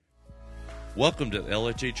Welcome to the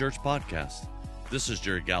LHA Church Podcast. This is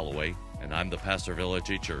Jerry Galloway, and I'm the pastor of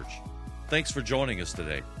LHA Church. Thanks for joining us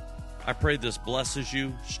today. I pray this blesses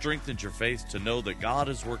you, strengthens your faith to know that God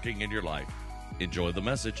is working in your life. Enjoy the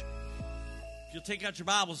message. If you'll take out your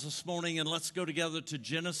Bibles this morning and let's go together to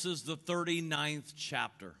Genesis, the 39th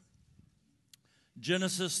chapter.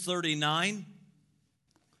 Genesis 39.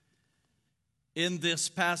 In this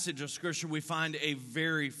passage of Scripture, we find a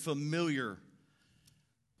very familiar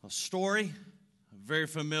story, a very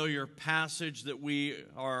familiar passage that we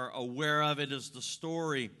are aware of. It is the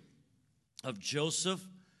story of Joseph.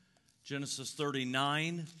 Genesis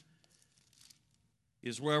 39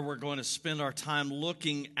 is where we're going to spend our time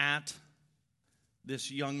looking at this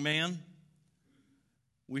young man.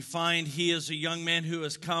 We find he is a young man who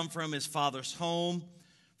has come from his father's home.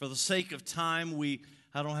 For the sake of time,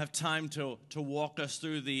 I don't have time to walk us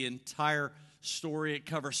through the entire story. It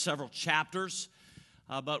covers several chapters.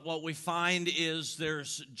 But what we find is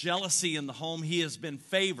there's jealousy in the home. He has been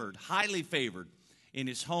favored, highly favored in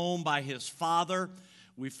his home by his father.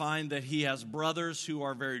 We find that he has brothers who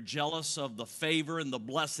are very jealous of the favor and the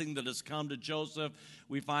blessing that has come to Joseph.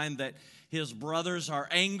 We find that his brothers are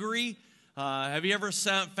angry. Have you ever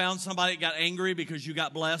found somebody that got angry because you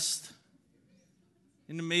got blessed?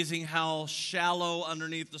 Isn't it amazing how shallow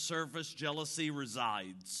underneath the surface jealousy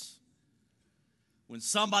resides? When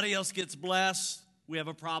somebody else gets blessed, we have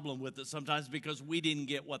a problem with it sometimes because we didn't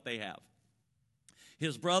get what they have.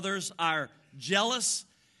 His brothers are jealous,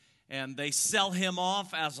 and they sell him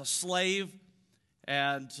off as a slave.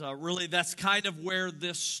 And really, that's kind of where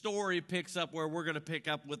this story picks up, where we're going to pick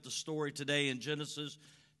up with the story today in Genesis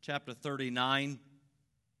chapter 39,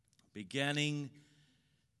 beginning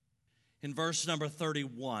in verse number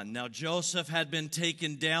 31. Now Joseph had been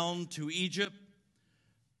taken down to Egypt.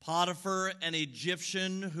 Potiphar, an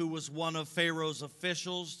Egyptian who was one of Pharaoh's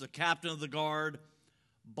officials, the captain of the guard,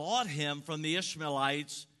 bought him from the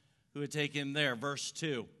Ishmaelites who had taken him there. Verse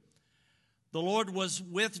 2. The Lord was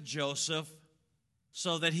with Joseph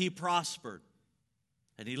so that he prospered,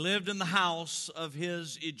 and he lived in the house of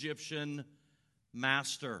his Egyptian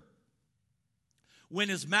master. When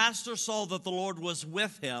his master saw that the Lord was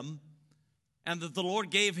with him and that the Lord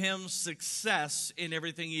gave him success in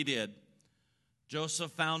everything he did,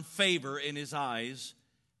 Joseph found favor in his eyes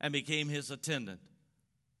and became his attendant.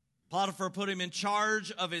 Potiphar put him in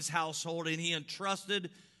charge of his household, and he entrusted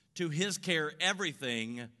to his care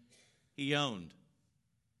everything he owned.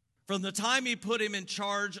 From the time he put him in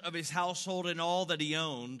charge of his household and all that he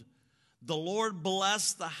owned, the Lord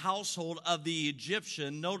blessed the household of the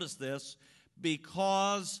Egyptian, notice this,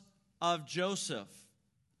 because of Joseph.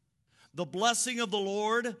 The blessing of the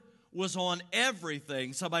Lord was on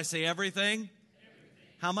everything. Somebody say everything.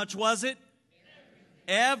 How much was it?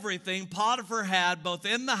 Everything Potiphar had, both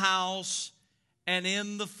in the house and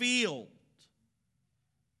in the field.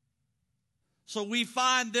 So we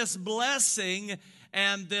find this blessing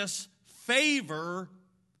and this favor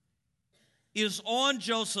is on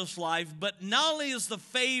Joseph's life, but not only is the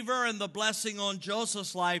favor and the blessing on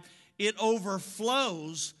Joseph's life, it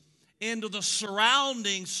overflows into the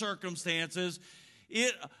surrounding circumstances.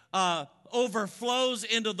 It overflows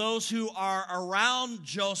into those who are around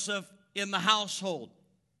Joseph in the household.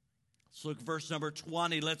 Let's look at verse number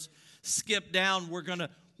 20. Let's skip down. We're going to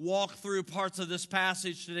walk through parts of this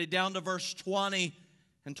passage today down to verse 20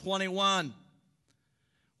 and 21.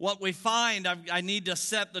 What we find, I need to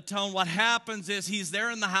set the tone. What happens is he's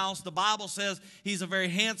there in the house. The Bible says he's a very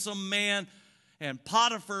handsome man. And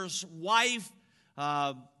Potiphar's wife,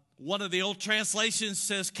 one of the old translations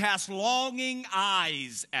says, cast longing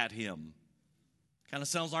eyes at him. Kind of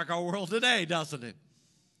sounds like our world today, doesn't it?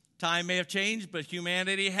 Time may have changed, but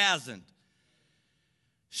humanity hasn't.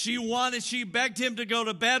 She begged him to go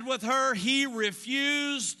to bed with her. He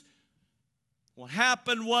refused. What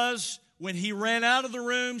happened was, when he ran out of the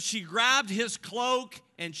room, she grabbed his cloak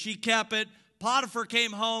and she kept it. Potiphar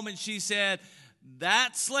came home and she said,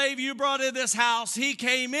 that slave you brought in this house, he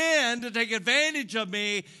came in to take advantage of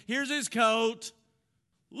me. Here's his coat.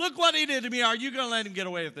 Look what he did to me. Are you going to let him get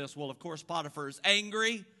away with this? Well, of course, Potiphar is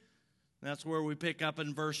angry. That's where we pick up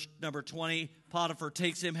in verse number 20. Potiphar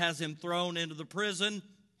takes him, has him thrown into the prison.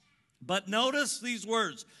 But notice these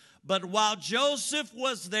words. But while Joseph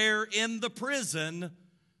was there in the prison,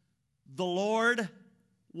 the Lord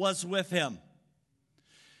was with him.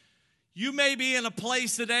 You may be in a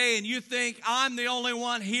place today and you think, I'm the only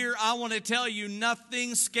one here. I want to tell you,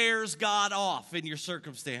 nothing scares God off in your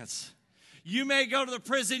circumstance. You may go to the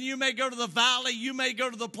prison, you may go to the valley, you may go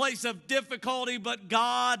to the place of difficulty, but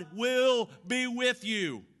God will be with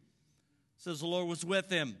you. It says the Lord was with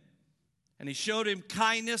him. And he showed him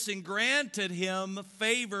kindness and granted him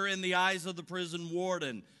favor in the eyes of the prison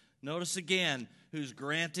warden. Notice again, who's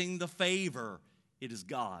granting the favor? It is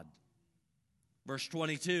God. Verse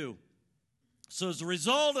 22. So as a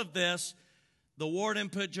result of this, the warden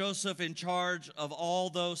put Joseph in charge of all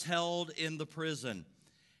those held in the prison.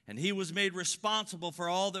 And he was made responsible for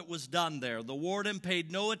all that was done there. The warden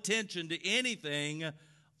paid no attention to anything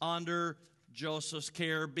under Joseph's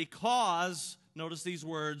care because, notice these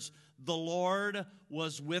words, the Lord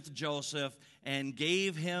was with Joseph and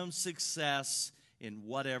gave him success in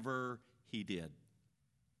whatever he did.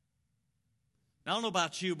 Now, I don't know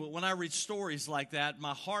about you, but when I read stories like that,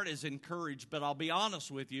 my heart is encouraged. But I'll be honest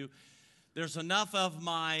with you, there's enough of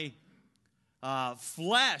my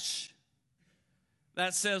flesh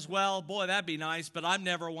that says, well, boy, that'd be nice, but I'm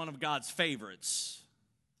never one of God's favorites.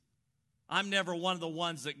 I'm never one of the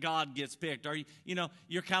ones that God gets picked. Are you,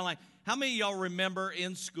 you're kind of like, how many of y'all remember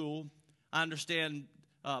in school, I understand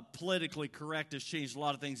politically correct has changed a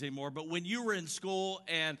lot of things anymore, but when you were in school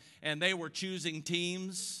and they were choosing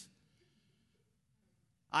teams,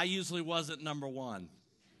 I usually wasn't number one.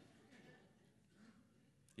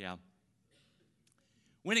 Yeah.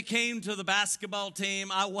 When it came to the basketball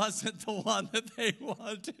team, I wasn't the one that they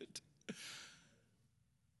wanted.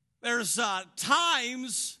 There's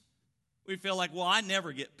times we feel like, well, I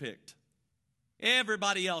never get picked.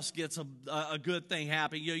 Everybody else gets a good thing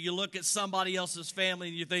happening. You look at somebody else's family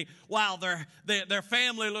and you think, wow, their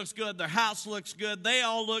family looks good. Their house looks good. They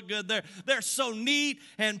all look good. They're so neat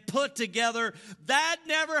and put together. That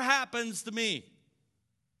never happens to me.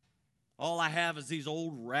 All I have is these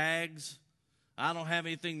old rags. I don't have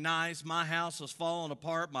anything nice. My house is falling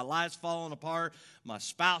apart. My life's falling apart. My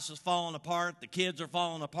spouse is falling apart. The kids are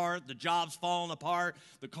falling apart. The job's falling apart.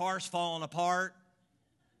 The car's falling apart.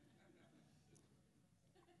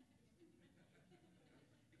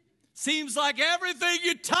 Seems like everything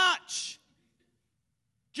you touch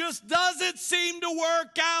just doesn't seem to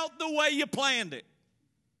work out the way you planned it.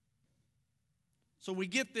 So we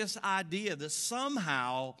get this idea that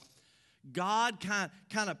somehow God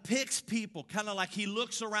kind of picks people, kind of like he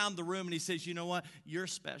looks around the room and he says, you know what, you're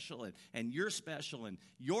special and you're special and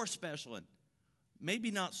you're special. And maybe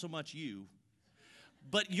not so much you,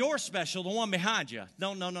 but you're special, the one behind you.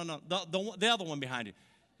 No, the other one behind you.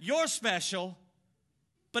 You're special,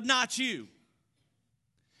 but not you.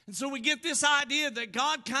 And so we get this idea that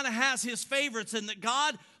God kind of has his favorites and that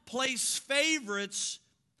God plays favorites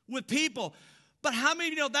with people. But how many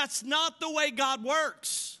of you know that's not the way God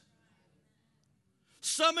works?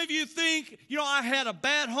 Some of you think, I had a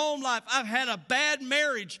bad home life. I've had a bad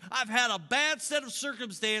marriage. I've had a bad set of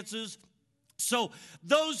circumstances. So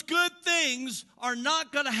those good things are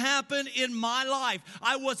not going to happen in my life.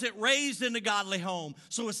 I wasn't raised in a godly home,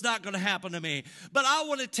 so it's not going to happen to me. But I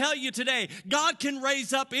want to tell you today, God can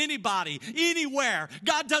raise up anybody, anywhere.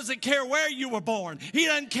 God doesn't care where you were born. He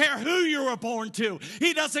doesn't care who you were born to.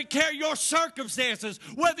 He doesn't care your circumstances,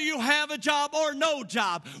 whether you have a job or no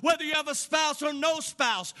job, whether you have a spouse or no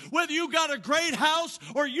spouse, whether you got a great house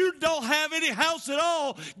or you don't have any house at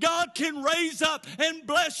all. God can raise up and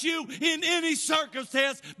bless you in any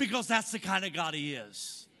circumstance because that's the kind of God he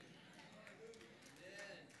is.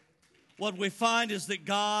 What we find is that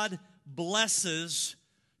God blesses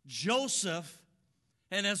Joseph,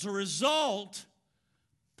 and as a result,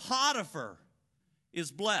 Potiphar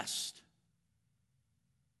is blessed.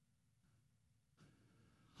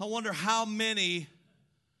 I wonder how many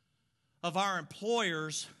of our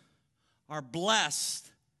employers are blessed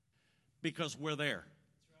because we're there.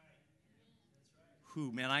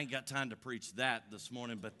 Whew, man, I ain't got time to preach that this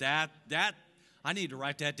morning, but that I need to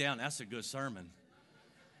write that down. That's a good sermon.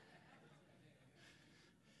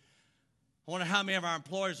 I wonder how many of our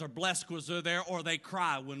employers are blessed because they're there or they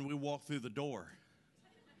cry when we walk through the door.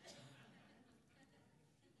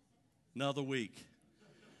 Another week.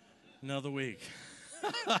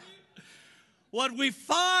 What we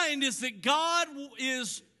find is that God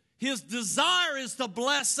his desire is to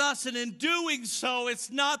bless us, and in doing so, it's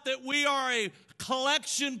not that we are a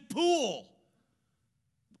collection pool.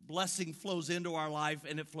 Blessing flows into our life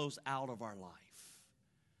and it flows out of our life.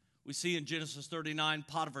 We see in Genesis 39,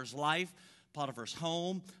 Potiphar's life, Potiphar's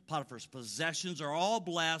home, Potiphar's possessions are all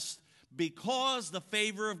blessed because the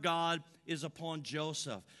favor of God is upon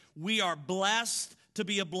Joseph. We are blessed to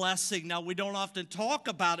be a blessing. Now, we don't often talk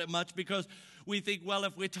about it much because we think, well,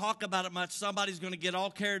 if we talk about it much, somebody's going to get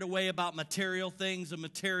all carried away about material things and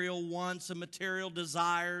material wants and material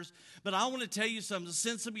desires. But I want to tell you something.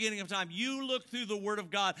 Since the beginning of time, you look through the Word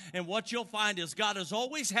of God, and what you'll find is God has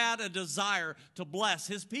always had a desire to bless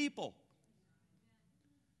his people.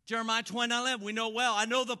 Jeremiah 29:11, we know well. I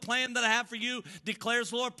know the plan that I have for you, declares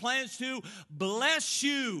the Lord, plans to bless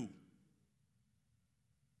you,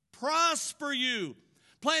 prosper you,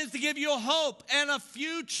 plans to give you a hope and a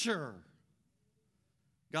future.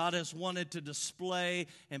 God has wanted to display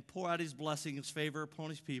and pour out his blessing, his favor upon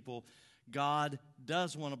his people. God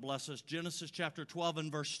does want to bless us. Genesis chapter 12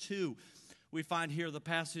 and verse 2. We find here the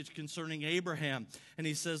passage concerning Abraham. And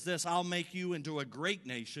he says this, I'll make you into a great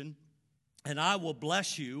nation, and I will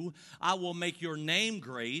bless you. I will make your name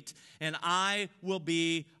great, and I will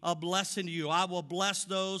be a blessing to you. I will bless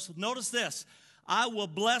those. Notice this. I will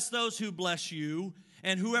bless those who bless you,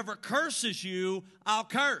 and whoever curses you, I'll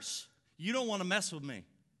curse. You don't want to mess with me.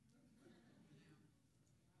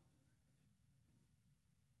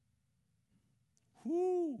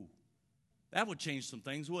 Whoo. That would change some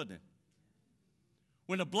things, wouldn't it?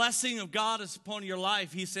 When the blessing of God is upon your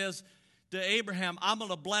life, he says to Abraham, I'm going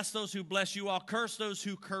to bless those who bless you. I'll curse those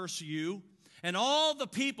who curse you. And all the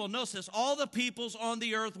people, notice this, all the peoples on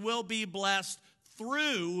the earth will be blessed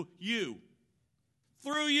through you.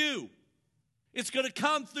 Through you. It's going to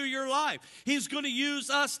come through your life. He's going to use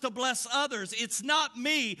us to bless others. It's not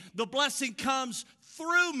me. The blessing comes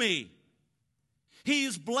through me. He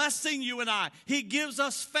is blessing you and I. He gives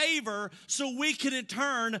us favor so we can in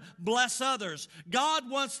turn bless others. God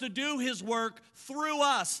wants to do his work through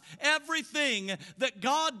us. Everything that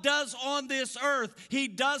God does on this earth, he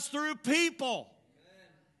does through people.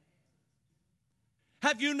 Amen.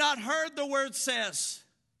 Have you not heard the word says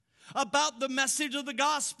about the message of the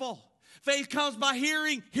gospel? Faith comes by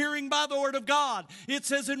hearing, hearing by the word of God. It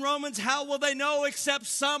says in Romans, how will they know except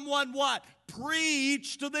someone what?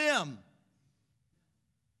 Preach to them.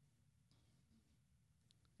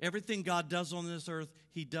 Everything God does on this earth,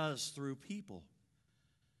 he does through people.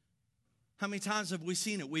 How many times have we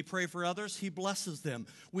seen it? We pray for others, he blesses them.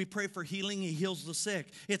 We pray for healing, he heals the sick.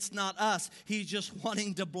 It's not us. He's just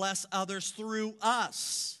wanting to bless others through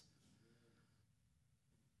us.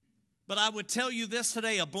 But I would tell you this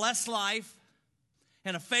today, a blessed life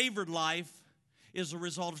and a favored life is a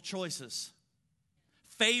result of choices.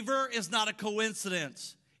 Favor is not a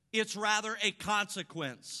coincidence. It's rather a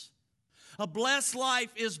consequence. A blessed life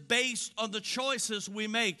is based on the choices we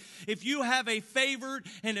make. If you have a favored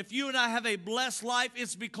and if you and I have a blessed life,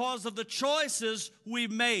 it's because of the choices we've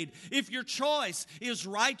made. If your choice is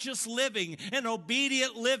righteous living and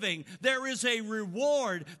obedient living, there is a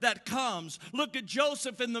reward that comes. Look at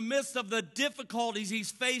Joseph in the midst of the difficulties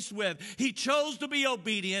he's faced with. He chose to be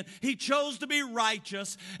obedient. He chose to be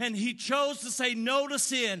righteous. And he chose to say no to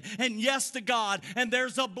sin and yes to God. And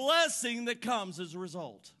there's a blessing that comes as a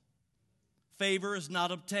result. Favor is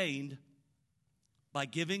not obtained by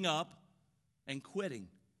giving up and quitting.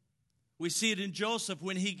 We see it in Joseph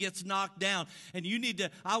when he gets knocked down. And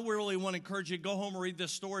I really want to encourage you to go home and read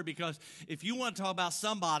this story, because if you want to talk about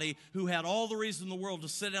somebody who had all the reason in the world to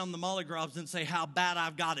sit down in the mollygrubs and say how bad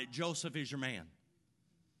I've got it, Joseph is your man.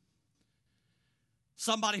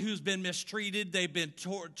 Somebody who's been mistreated, they've been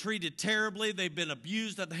treated terribly, they've been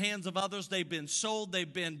abused at the hands of others, they've been sold,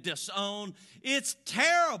 they've been disowned. It's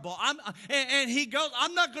terrible. And he goes,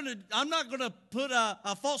 I'm not gonna put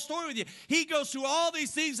a false story with you. He goes through all these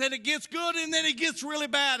things and it gets good and then it gets really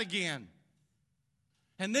bad again.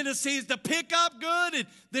 And then it seems to pick up good and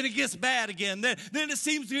then it gets bad again. Then it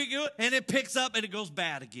seems to get good and it picks up and it goes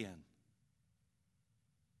bad again.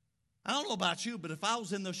 I don't know about you, but if I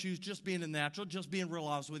was in those shoes, just being in natural, just being real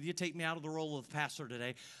honest with you, take me out of the role of pastor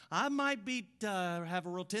today, I might have a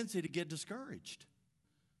real tendency to get discouraged.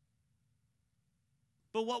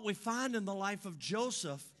 But what we find in the life of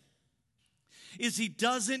Joseph is he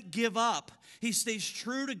doesn't give up. He stays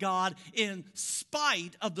true to God in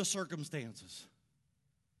spite of the circumstances.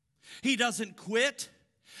 He doesn't quit.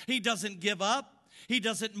 He doesn't give up. He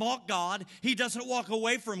doesn't mock God. He doesn't walk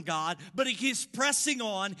away from God, but he keeps pressing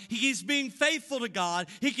on. He keeps being faithful to God.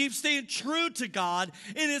 He keeps staying true to God.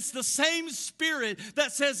 And it's the same spirit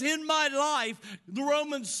that says in my life, the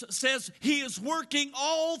Romans says he is working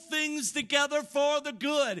all things together for the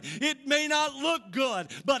good. It may not look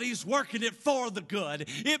good, but he's working it for the good.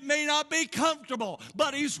 It may not be comfortable,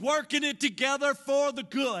 but he's working it together for the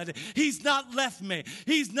good. He's not left me.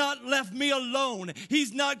 He's not left me alone.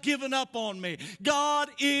 He's not given up on me. God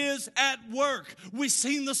is at work. We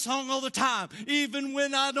sing the song all the time. Even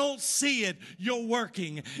when I don't see it, you're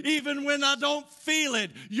working. Even when I don't feel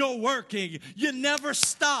it, you're working. You never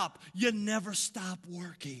stop. You never stop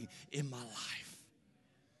working in my life.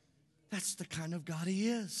 That's the kind of God he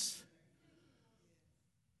is.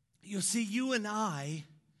 You see, you and I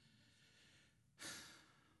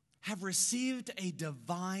have received a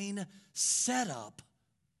divine setup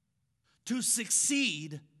to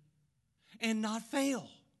succeed and not fail.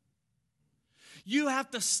 You have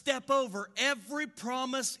to step over every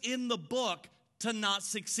promise in the book to not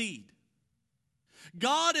succeed.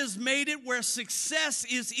 God has made it where success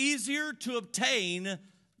is easier to obtain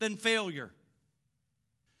than failure.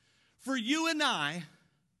 For you and I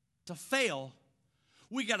to fail,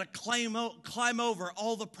 we got to climb over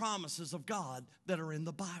all the promises of God that are in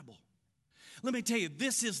the Bible. Let me tell you,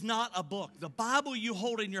 this is not a book. The Bible you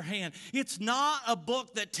hold in your hand, it's not a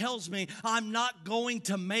book that tells me I'm not going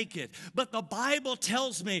to make it. But the Bible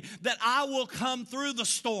tells me that I will come through the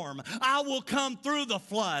storm. I will come through the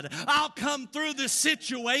flood. I'll come through this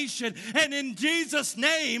situation. And in Jesus'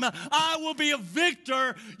 name, I will be a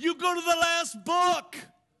victor. You go to the last book.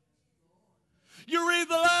 You read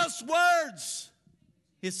the last words.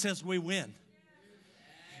 It says we win.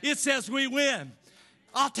 It says we win.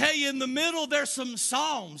 I'll tell you, in the middle, there's some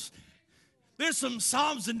Psalms. There's some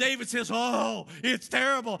Psalms, and David says, oh, it's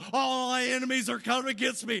terrible. All my enemies are coming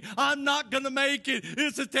against me. I'm not going to make it.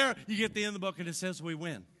 It's a terror. You get to the end of the book, and it says we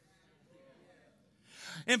win.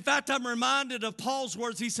 In fact, I'm reminded of Paul's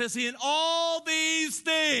words. He says, in all these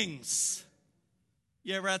things.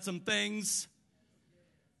 You ever had some things?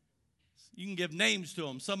 You can give names to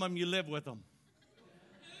them. Some of them you live with them.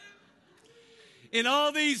 In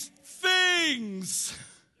all these things,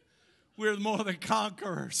 we're more than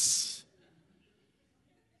conquerors.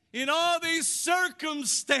 In all these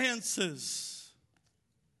circumstances.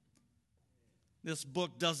 This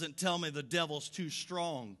book doesn't tell me the devil's too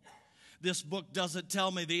strong. This book doesn't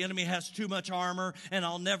tell me the enemy has too much armor and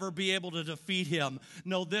I'll never be able to defeat him.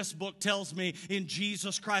 No, this book tells me in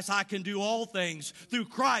Jesus Christ I can do all things through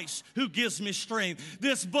Christ who gives me strength.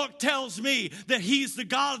 This book tells me that he's the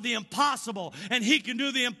God of the impossible and he can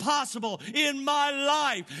do the impossible in my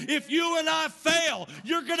life. If you and I fail,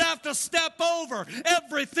 you're going to have to step over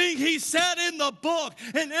everything he said in the book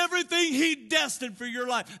and everything he destined for your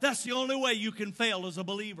life. That's the only way you can fail as a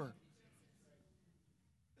believer.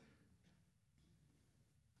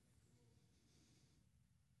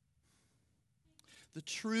 The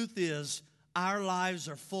truth is, our lives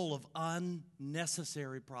are full of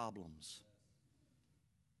unnecessary problems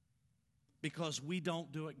because we don't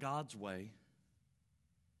do it God's way.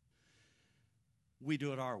 We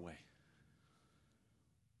do it our way.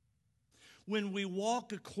 When we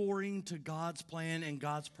walk according to God's plan and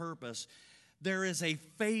God's purpose, there is a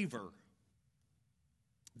favor,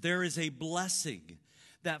 there is a blessing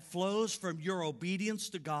that flows from your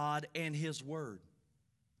obedience to God and His Word.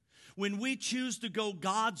 When we choose to go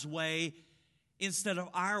God's way instead of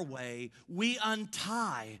our way, we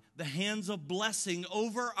untie the hands of blessing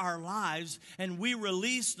over our lives and we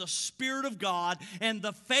release the Spirit of God and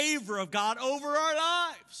the favor of God over our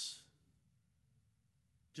lives.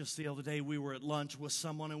 Just the other day we were at lunch with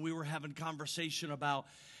someone and we were having conversation about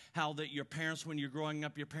how that your parents, when you're growing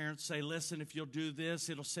up, your parents say, listen, if you'll do this,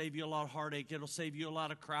 it'll save you a lot of heartache. It'll save you a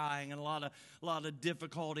lot of crying and a lot of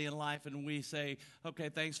difficulty in life. And we say, okay,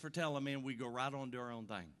 thanks for telling me. And we go right on to our own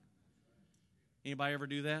thing. Anybody ever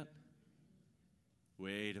do that?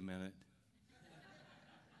 Wait a minute.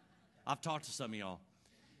 I've talked to some of y'all.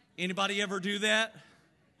 Anybody ever do that?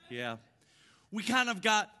 Yeah. We kind of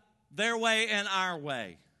got their way and our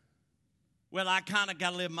way. Well, I kind of got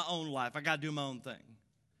to live my own life. I got to do my own thing.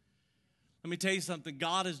 Let me tell you something.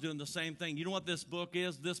 God is doing the same thing. You know what this book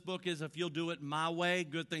is? This book is if you'll do it my way,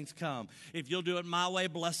 good things come. If you'll do it my way,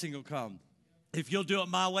 blessing will come. If you'll do it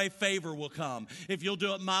my way, favor will come. If you'll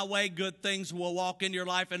do it my way, good things will walk in your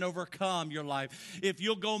life and overcome your life. If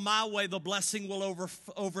you'll go my way, the blessing will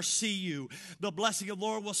oversee you. The blessing of the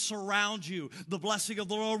Lord will surround you. The blessing of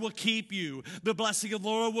the Lord will keep you. The blessing of the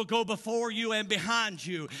Lord will go before you and behind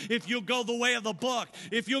you. If you'll go the way of the book,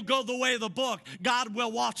 God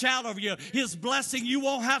will watch out over you. His blessing, you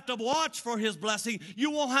won't have to watch for His blessing.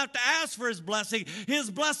 You won't have to ask for His blessing. His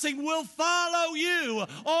blessing will follow you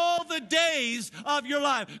all the days of your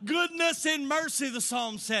life. Goodness and mercy, the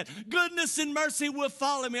psalm said. Goodness and mercy will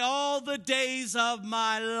follow me all the days of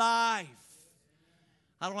my life.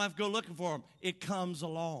 I don't have to go looking for them. It comes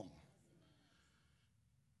along.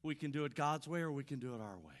 We can do it God's way or we can do it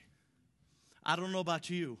our way. I don't know about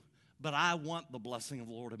you, but I want the blessing of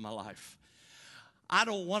the Lord in my life. I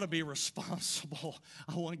don't want to be responsible.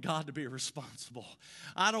 I want God to be responsible.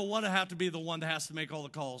 I don't want to have to be the one that has to make all the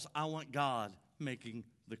calls. I want God making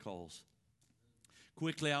the calls.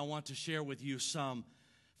 Quickly, I want to share with you some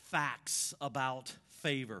facts about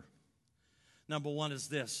favor. Number one is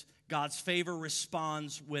this: God's favor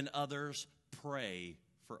responds when others pray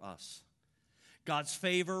for us. God's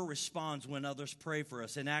favor responds when others pray for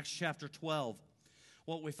us. In Acts chapter 12,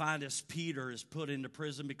 what we find is Peter is put into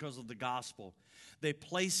prison because of the gospel. They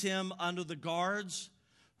place him under the guards,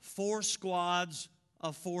 4 squads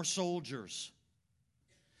of 4 soldiers.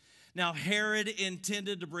 Now, Herod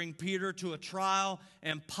intended to bring Peter to a trial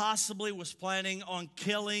and possibly was planning on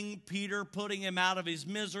killing Peter, putting him out of his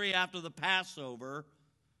misery after the Passover.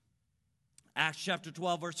 Acts chapter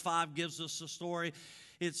 12, verse 5 gives us the story.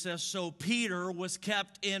 It says, so Peter was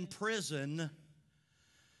kept in prison,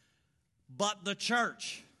 but the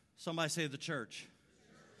church, somebody say the church.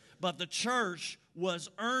 But the church was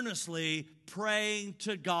earnestly praying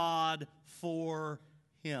to God for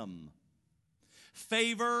him.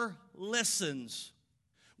 Favor listens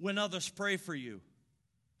when others pray for you.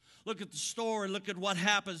 Look at the story. Look at what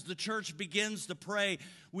happens. The church begins to pray.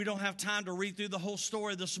 We don't have time to read through the whole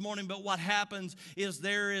story this morning, but what happens is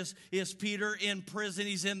there is Peter in prison.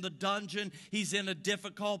 He's in the dungeon. He's in a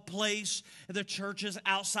difficult place. The church is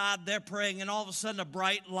outside. They're praying, and all of a sudden a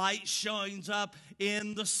bright light shines up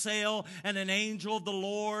in the cell, and an angel of the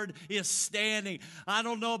Lord is standing. I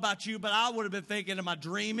don't know about you, but I would have been thinking, am I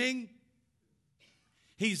dreaming?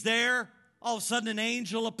 He's there. All of a sudden an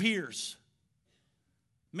angel appears.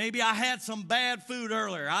 Maybe I had some bad food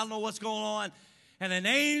earlier. I don't know what's going on. And an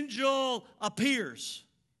angel appears.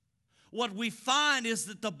 What we find is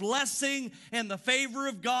that the blessing and the favor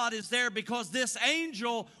of God is there because this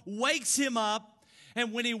angel wakes him up.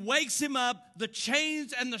 And when he wakes him up, the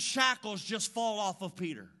chains and the shackles just fall off of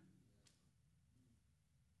Peter.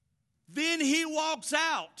 Then he walks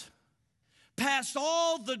out past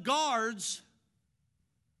all the guards.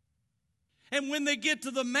 And when they get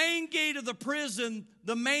to the main gate of the prison,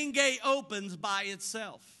 the main gate opens by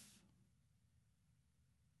itself.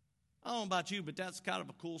 I don't know about you, but that's kind of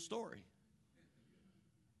a cool story.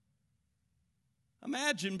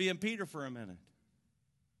 Imagine being Peter for a minute.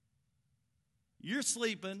 You're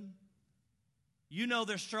sleeping. You know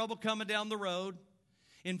there's trouble coming down the road.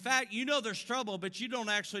 In fact, you know there's trouble, but you don't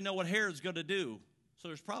actually know what Herod's going to do. So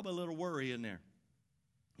there's probably a little worry in there.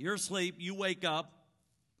 You're asleep. You wake up.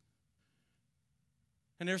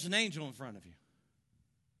 And there's an angel in front of you.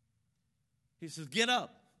 He says, get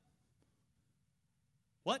up.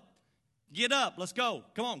 What? Get up. Let's go.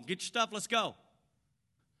 Come on, get your stuff. Let's go.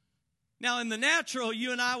 Now, in the natural,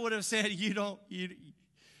 you and I would have said, you don't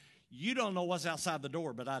know what's outside the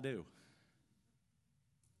door, but I do.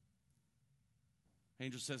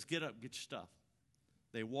 Angel says, get up, get your stuff.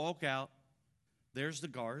 They walk out. There's the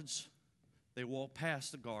guards. They walk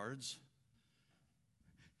past the guards.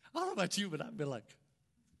 I don't know about you, but I'd be like,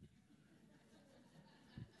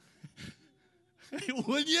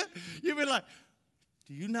 wouldn't you? You'd be like,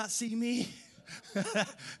 do you not see me?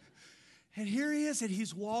 And here he is, and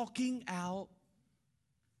he's walking out.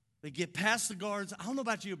 They get past the guards. I don't know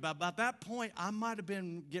about you, but by that point, I might have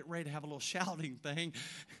been getting ready to have a little shouting thing.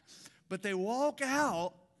 But they walk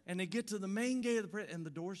out, and they get to the main gate of the prison, and the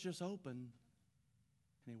door's just open, and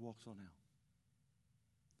he walks on out.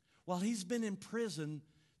 While he's been in prison,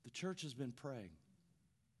 the church has been praying.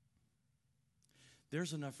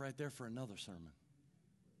 There's enough right there for another sermon.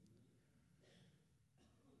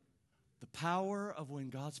 The power of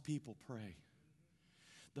when God's people pray.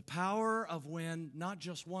 The power of when not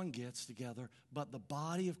just one gets together, but the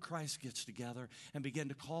body of Christ gets together and begin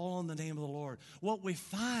to call on the name of the Lord. What we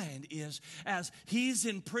find is as he's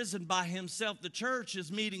in prison by himself, the church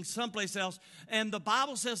is meeting someplace else, and the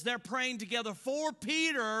Bible says they're praying together for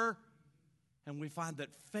Peter, and we find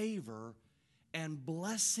that favor and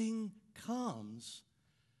blessing comes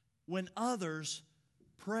when others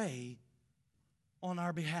pray on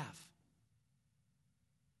our behalf.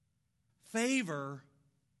 Favor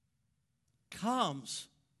comes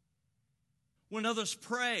when others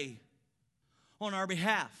pray on our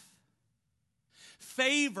behalf.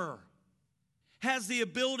 Favor has the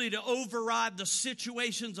ability to override the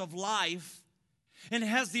situations of life, and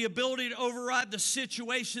has the ability to override the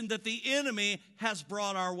situation that the enemy has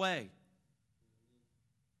brought our way.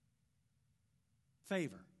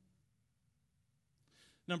 Favor.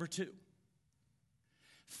 Number 2,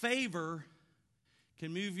 favor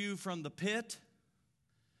can move you from the pit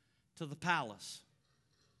to the palace.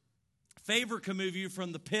 Favor can move you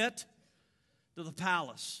from the pit to the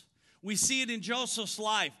palace. We see it in Joseph's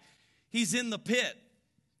life. He's in the pit.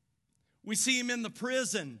 We see him in the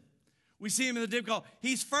prison. We see him in the difficult.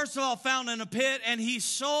 He's first of all found in a pit, and he's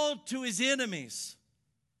sold to his enemies.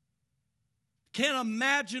 Can't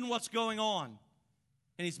imagine what's going on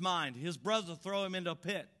in his mind. His brothers throw him into a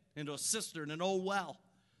pit, into a cistern, an old well.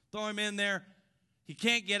 Throw him in there. He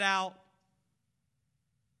can't get out.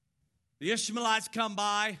 The Ishmaelites come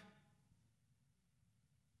by.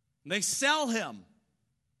 And they sell him.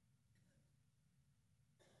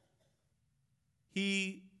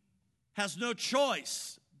 he has no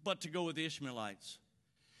choice but to go with the Ishmaelites.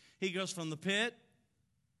 He goes from the pit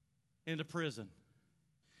into prison.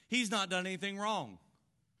 He's not done anything wrong.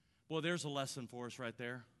 Boy, there's a lesson for us right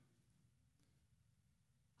there.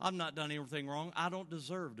 I've not done anything wrong. I don't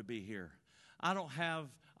deserve to be here. I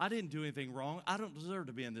didn't do anything wrong. I don't deserve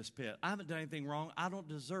to be in this pit. I haven't done anything wrong. I don't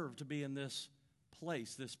deserve to be in this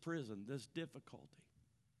place, this prison, this difficulty.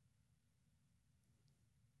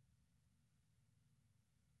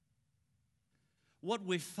 What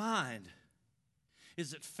we find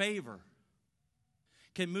is that favor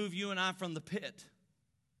can move you and I from the pit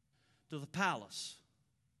to the palace.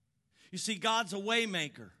 You see, God's a way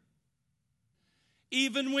maker.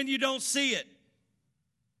 Even when you don't see it,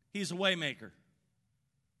 He's a way maker.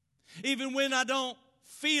 Even when I don't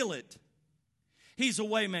feel it, He's a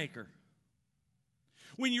way maker.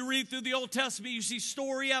 When you read through the Old Testament, you see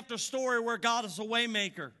story after story where God is a way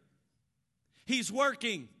maker. He's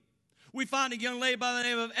working. We find a young lady by the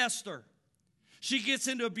name of Esther. She gets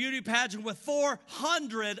into a beauty pageant with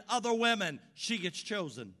 400 other women. She gets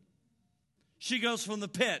chosen. She goes from the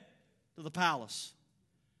pit to the palace.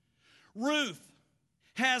 Ruth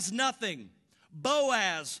has nothing.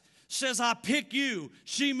 Boaz says, I pick you.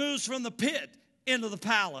 She moves from the pit into the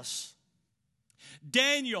palace.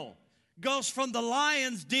 Daniel goes from the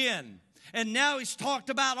lion's den, and now he's talked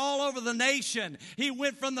about all over the nation. He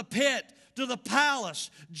went from the pit to the palace.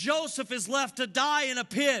 Joseph is left to die in a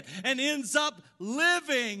pit and ends up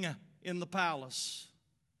living in the palace.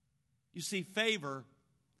 You see, favor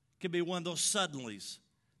can be one of those suddenlies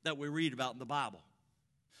that we read about in the Bible.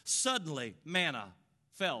 Suddenly, manna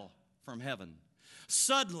fell from heaven.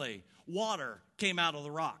 Suddenly, water came out of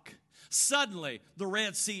the rock. Suddenly, the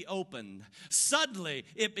Red Sea opened. Suddenly,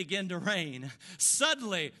 it began to rain.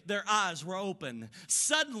 Suddenly, their eyes were open.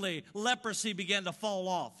 Suddenly, leprosy began to fall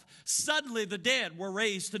off. Suddenly, the dead were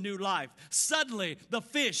raised to new life. Suddenly, the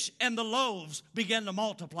fish and the loaves began to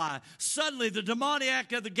multiply. Suddenly, the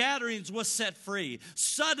demoniac of the gatherings was set free.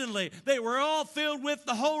 Suddenly, they were all filled with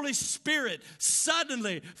the Holy Spirit.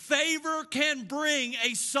 Suddenly, favor can bring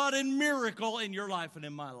a sudden miracle in your life and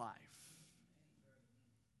in my life.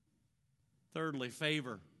 Thirdly,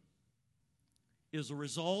 favor is a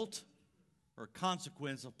result or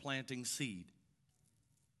consequence of planting seed.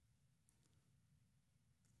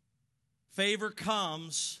 Favor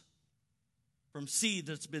comes from seed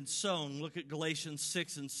that's been sown. Look at Galatians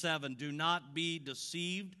 6 and 7. Do not be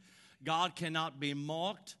deceived. God cannot be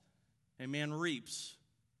mocked. A man reaps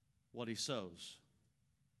what he sows.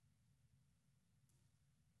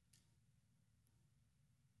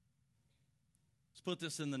 Let's put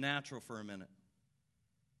this in the natural for a minute.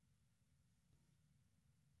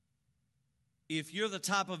 If you're the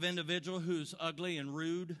type of individual who's ugly and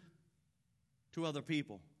rude to other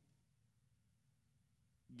people,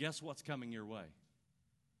 guess what's coming your way?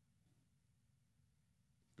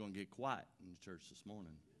 It's going to get quiet in the church this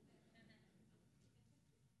morning.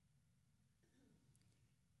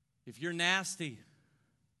 If you're nasty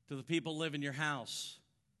to the people who live in your house,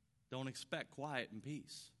 don't expect quiet and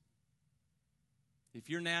peace. If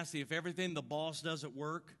you're nasty, if everything the boss does at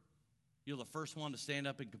work, you're the first one to stand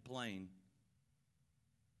up and complain,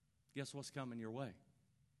 guess what's coming your way?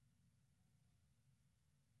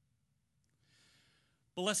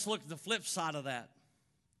 But let's look at the flip side of that.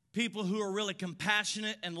 People who are really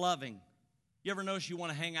compassionate and loving. You ever notice you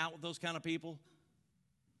want to hang out with those kind of people?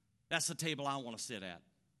 That's the table I want to sit at.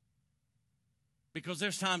 Because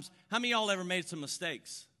there's times, how many of y'all ever made some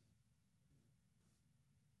mistakes?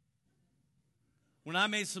 When I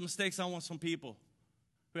made some mistakes, I want some people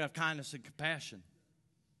who have kindness and compassion.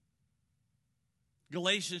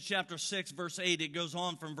 Galatians chapter 6, verse 8, it goes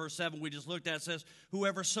on from verse 7 we just looked at. It says,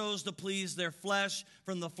 whoever sows to please their flesh,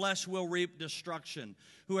 from the flesh will reap destruction.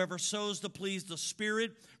 Whoever sows to please the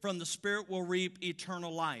Spirit, from the Spirit will reap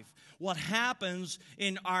eternal life. What happens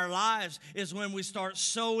in our lives is when we start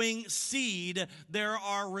sowing seed, there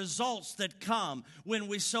are results that come. When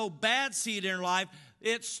we sow bad seed in our life,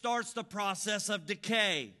 it starts the process of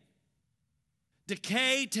decay.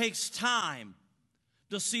 Decay takes time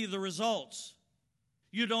to see the results.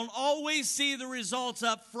 You don't always see the results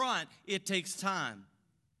up front. It takes time.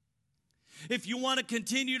 If you want to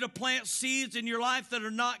continue to plant seeds in your life that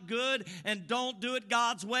are not good and don't do it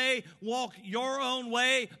God's way, walk your own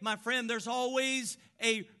way, my friend, there's always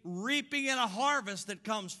a reaping and a harvest that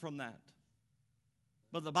comes from that.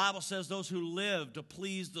 But the Bible says those who live to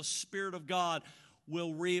please the Spirit of God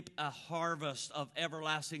will reap a harvest of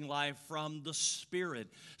everlasting life from the Spirit.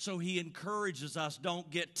 So he encourages us, don't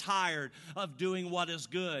get tired of doing what is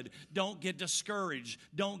good. Don't get discouraged.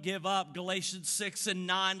 Don't give up. Galatians 6 and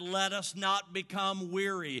 9, let us not become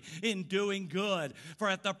weary in doing good. For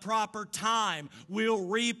at the proper time, we'll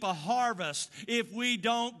reap a harvest if we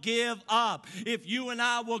don't give up. If you and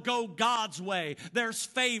I will go God's way, there's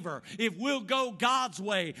favor. If we'll go God's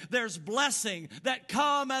way, there's blessing that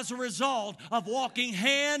come as a result of walking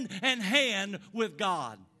hand in hand with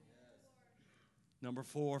God. Number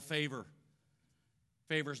 4, favor.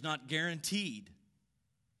 Favor is not guaranteed.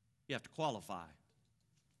 You have to qualify.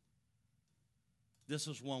 This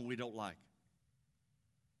is one we don't like.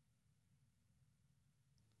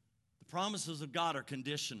 The promises of God are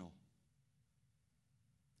conditional.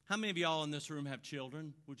 How many of y'all in this room have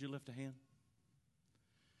children? Would you lift a hand?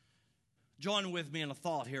 Join with me in a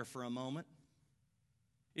thought here for a moment.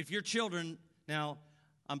 If your children, now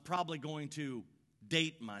I'm probably going to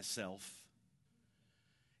date myself.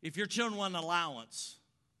 If your children want an allowance,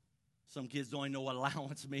 some kids don't even know what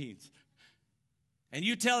allowance means. And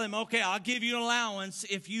you tell them, okay, I'll give you an allowance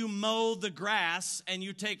if you mow the grass and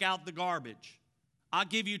you take out the garbage. I'll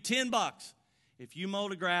give you $10 if you mow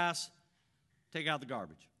the grass, take out the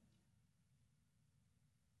garbage.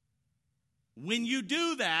 When you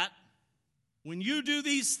do that, when you do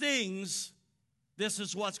these things, this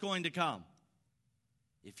is what's going to come.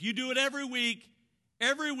 If you do it every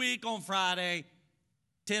week on Friday,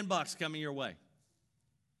 $10 coming your way.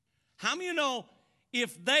 How many of you know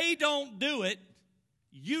if they don't do it,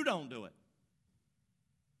 you don't do it?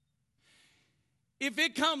 If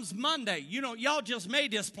it comes Monday, y'all just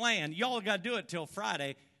made this plan. Y'all got to do it till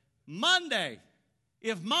Friday. Monday,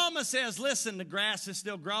 if Mama says, listen, the grass is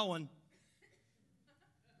still growing,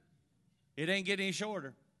 it ain't getting any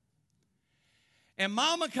shorter. And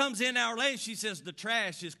Mama comes in an hour later, she says, the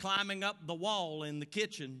trash is climbing up the wall in the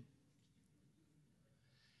kitchen.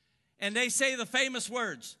 And they say the famous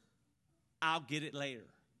words, I'll get it later.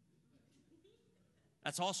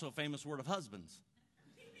 That's also a famous word of husbands.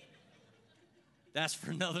 That's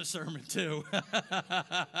for another sermon too.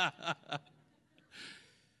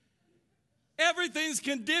 Everything's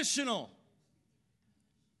conditional.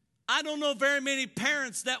 I don't know very many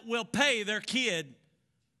parents that will pay their kid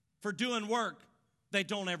for doing work they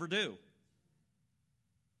don't ever do.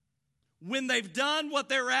 When they've done what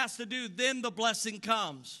they were asked to do, then the blessing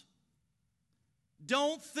comes.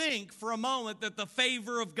 Don't think for a moment that the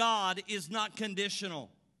favor of God is not conditional.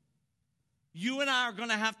 You and I are going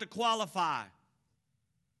to have to qualify.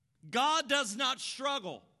 God does not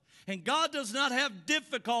struggle, and God does not have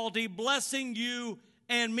difficulty blessing you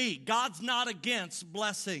and me. God's not against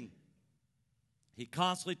blessing. He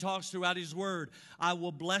constantly talks throughout His Word. I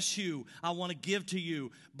will bless you. I want to give to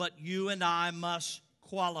you. But you and I must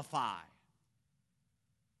qualify.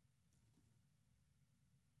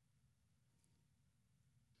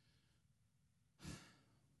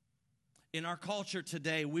 In our culture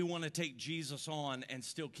today, we want to take Jesus on and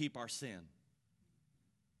still keep our sin.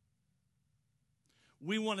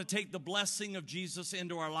 We want to take the blessing of Jesus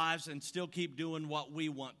into our lives and still keep doing what we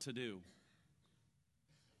want to do.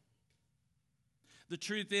 The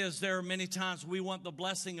truth is, there are many times we want the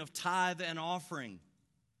blessing of tithe and offering.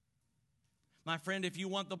 My friend, if you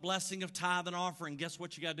want the blessing of tithe and offering, guess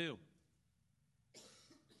what you got to do?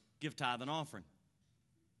 Give tithe and offering.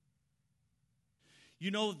 You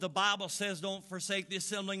know, the Bible says don't forsake the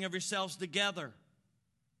assembling of yourselves together.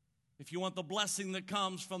 If you want the blessing that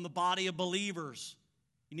comes from the body of believers,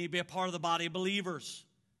 you need to be a part of the body of believers.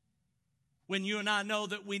 When you and I know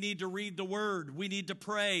that we need to read the Word, we need to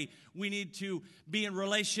pray, we need to be in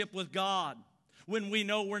relationship with God. When we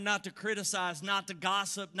know we're not to criticize, not to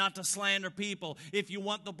gossip, not to slander people. If you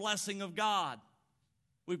want the blessing of God,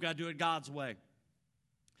 we've got to do it God's way.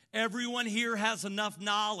 Everyone here has enough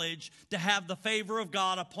knowledge to have the favor of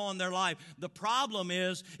God upon their life. The problem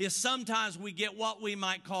is sometimes we get what we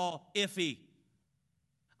might call iffy.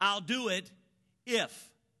 I'll do it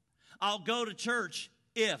if. I'll go to church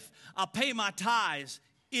if. I'll pay my tithes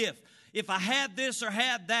if. If I had this or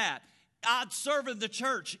had that. I'd serve in the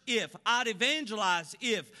church if. I'd evangelize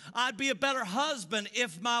if. I'd be a better husband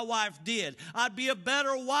if my wife did. I'd be a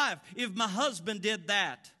better wife if my husband did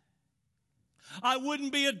that. I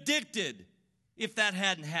wouldn't be addicted if that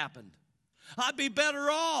hadn't happened. I'd be better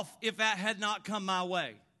off if that had not come my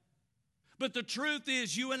way. But the truth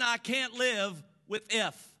is, you and I can't live with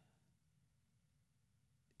if.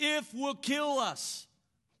 If will kill us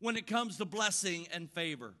when it comes to blessing and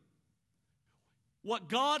favor. What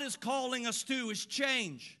God is calling us to is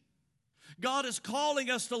change. God is calling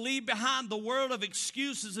us to leave behind the world of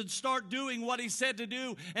excuses and start doing what He said to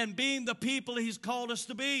do and being the people He's called us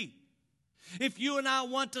to be. If you and I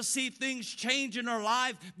want to see things change in our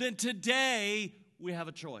life, then today we have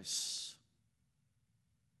a choice.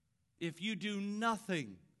 If you do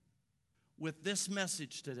nothing with this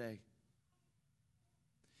message today,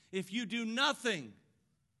 if you do nothing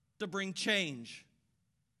to bring change,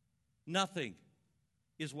 nothing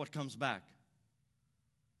is what comes back.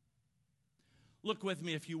 Look with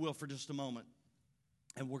me, if you will, for just a moment,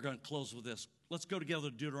 and we're going to close with this. Let's go together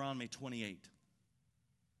to Deuteronomy 28.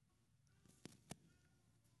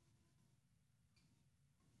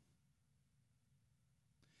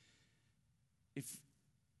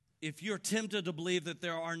 If you're tempted to believe that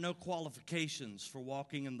there are no qualifications for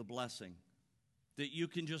walking in the blessing, that you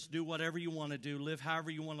can just do whatever you want to do, live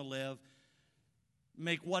however you want to live,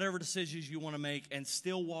 make whatever decisions you want to make, and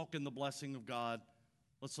still walk in the blessing of God,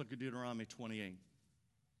 let's look at Deuteronomy 28.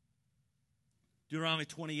 Deuteronomy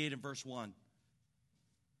 28 and verse 1.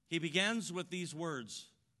 He begins with these words: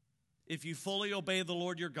 if you fully obey the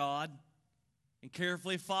Lord your God and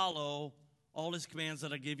carefully follow all His commands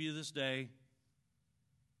that I give you this day.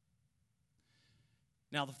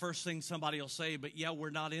 Now, the first thing somebody will say, but yeah, we're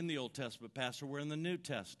not in the Old Testament, Pastor. We're in the New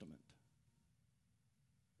Testament.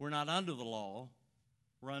 We're not under the law.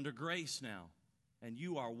 We're under grace now. And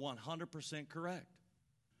you are 100% correct.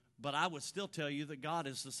 But I would still tell you that God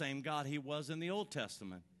is the same God He was in the Old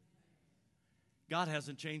Testament. God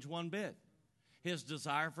hasn't changed one bit. His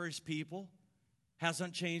desire for His people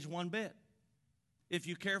hasn't changed one bit. If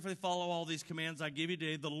you carefully follow all these commands I give you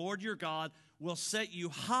today, the Lord your God will set you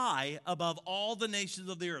high above all the nations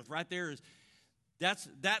of the earth. Right there is,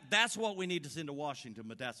 that's what we need to send to Washington,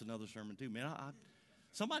 but that's another sermon too, man.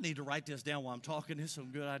 Somebody need to write this down while I'm talking. There's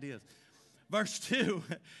some good ideas. Verse 2,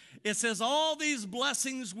 it says, all these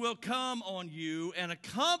blessings will come on you and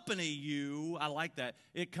accompany you. I like that.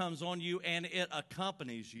 It comes on you and it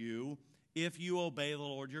accompanies you if you obey the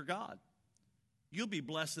Lord your God. You'll be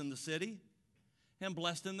blessed in the city and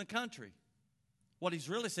blessed in the country. What he's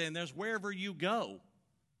really saying there is wherever you go,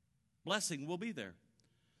 blessing will be there.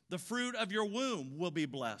 The fruit of your womb will be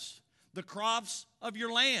blessed. The crops of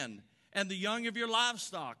your land and the young of your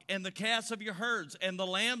livestock and the calves of your herds and the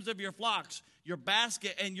lambs of your flocks, your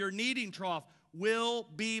basket and your kneading trough will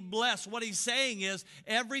be blessed. What he's saying is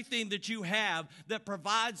everything that you have that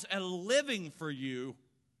provides a living for you,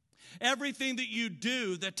 everything that you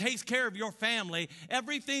do that takes care of your family,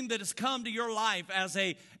 everything that has come to your life as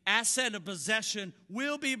an asset and possession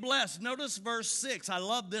will be blessed. Notice verse 6. I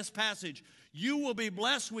love this passage. You will be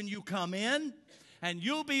blessed when you come in, and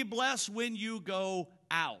you'll be blessed when you go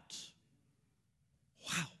out.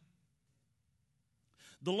 Wow.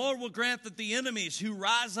 The Lord will grant that the enemies who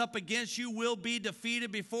rise up against you will be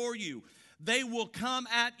defeated before you. They will come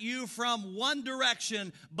at you from one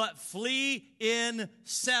direction, but flee in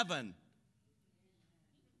seven.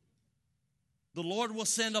 The Lord will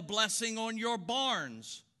send a blessing on your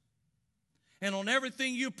barns and on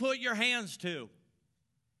everything you put your hands to.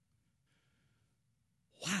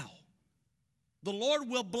 Wow. The Lord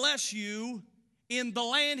will bless you in the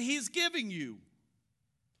land He's giving you.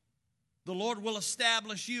 The Lord will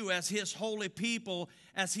establish you as His holy people,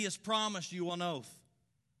 as He has promised you on oath.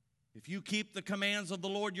 If you keep the commands of the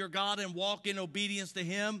Lord your God and walk in obedience to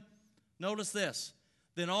Him, notice this,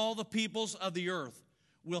 then all the peoples of the earth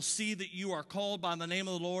will see that you are called by the name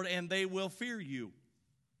of the Lord, and they will fear you.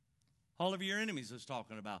 All of your enemies is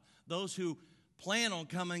talking about. Those who plan on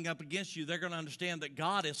coming up against you, they're going to understand that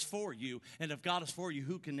God is for you, and if God is for you,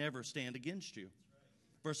 who can ever stand against you?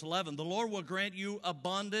 Verse 11, the Lord will grant you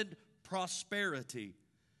abundant prosperity.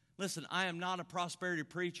 Listen, I am not a prosperity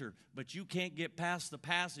preacher, but you can't get past the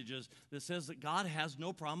passages that says that God has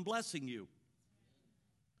no problem blessing you.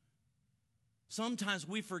 Sometimes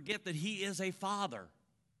we forget that He is a father.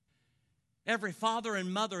 Every father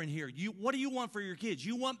and mother in here, what do you want for your kids?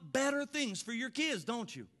 You want better things for your kids,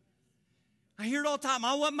 don't you? I hear it all the time.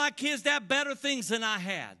 I want my kids to have better things than I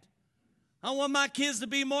had. I want my kids to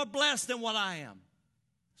be more blessed than what I am.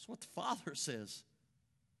 That's what the Father says.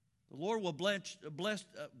 The Lord will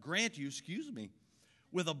grant you,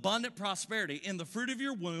 with abundant prosperity in the fruit of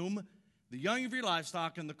your womb, the young of your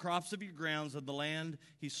livestock, and the crops of your grounds of the land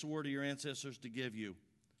He swore to your ancestors to give you.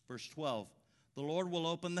 Verse 12, the Lord will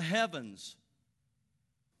open the heavens.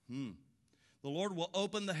 The Lord will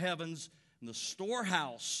open the heavens and the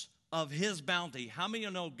storehouse of His bounty. How many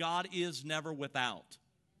of you know God is never without?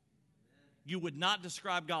 You would not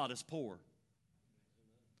describe God as poor.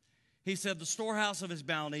 He said, the storehouse of His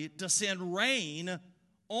bounty, to send rain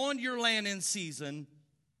on your land in season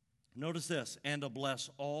Notice this, and to bless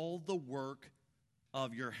all the work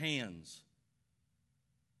of your hands.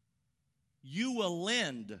 You will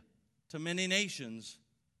lend to many nations,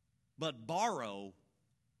 but borrow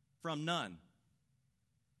from none.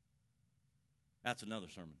 That's another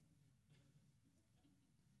sermon.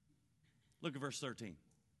 Look at verse 13.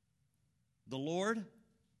 The Lord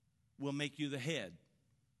will make you the head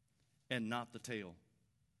and not the tail.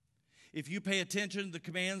 If you pay attention to the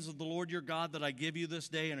commands of the Lord your God that I give you this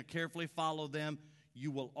day and carefully follow them,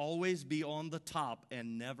 you will always be on the top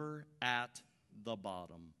and never at the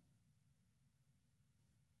bottom.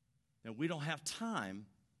 Now, we don't have time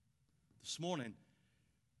this morning,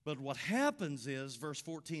 but what happens is, verse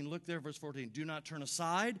 14, look there, verse 14. Do not turn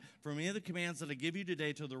aside from any of the commands that I give you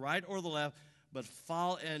today to the right or the left, but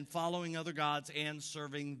following other gods and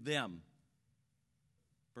serving them.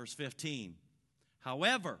 Verse 15.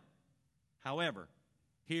 However,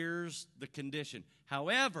 here's the condition.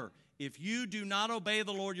 However, if you do not obey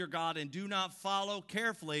the Lord your God and do not follow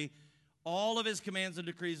carefully all of his commands and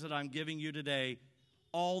decrees that I'm giving you today,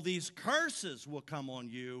 all these curses will come on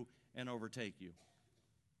you and overtake you.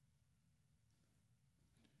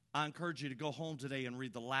 I encourage you to go home today and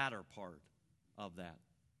read the latter part of that.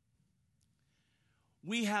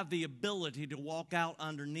 We have the ability to walk out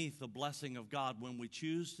underneath the blessing of God when we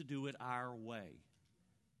choose to do it our way.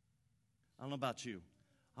 I don't know about you.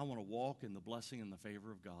 I want to walk in the blessing and the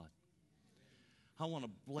favor of God. I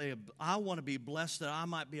want to be blessed that I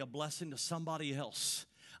might be a blessing to somebody else.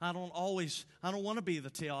 I don't want to be the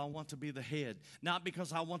tail. I want to be the head. Not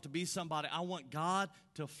because I want to be somebody. I want God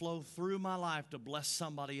to flow through my life to bless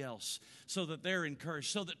somebody else so that they're encouraged.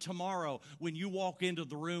 So that tomorrow when you walk into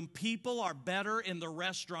the room, people are better in the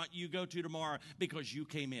restaurant you go to tomorrow because you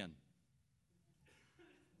came in.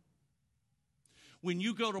 When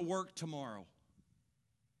you go to work tomorrow,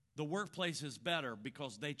 the workplace is better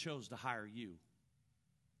because they chose to hire you.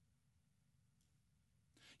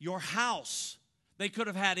 Your house, they could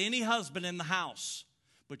have had any husband in the house,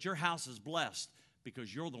 but your house is blessed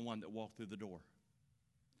because you're the one that walked through the door.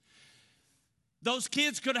 Those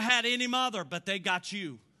kids could have had any mother, but they got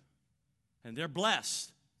you. And they're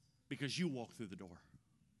blessed because you walked through the door.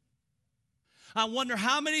 I wonder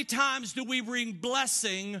how many times do we bring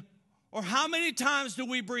blessing or how many times do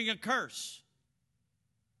we bring a curse?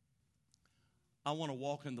 I want to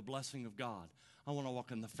walk in the blessing of God. I want to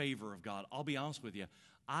walk in the favor of God. I'll be honest with you.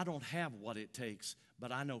 I don't have what it takes,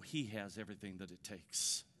 but I know He has everything that it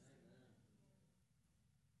takes.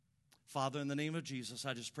 Father, in the name of Jesus,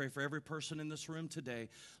 I just pray for every person in this room today.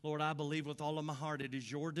 Lord, I believe with all of my heart it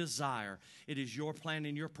is your desire, it is your plan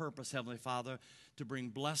and your purpose, Heavenly Father, to bring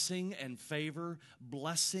blessing and favor,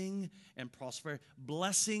 blessing and prosperity,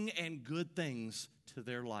 blessing and good things to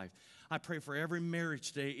their life. I pray for every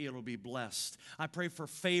marriage today, it'll be blessed. I pray for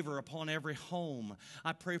favor upon every home.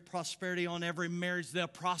 I pray prosperity on every marriage. They'll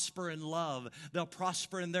prosper in love. They'll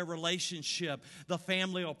prosper in their relationship. The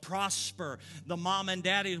family will prosper. The mom and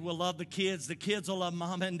daddy will love the kids. The kids will love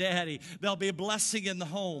mom and daddy. There'll be a blessing in the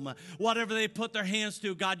home. Whatever they put their hands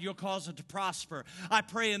to, God, you'll cause it to prosper. I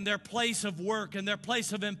pray in their place of work, in their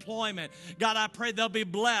place of employment. God, I pray they'll be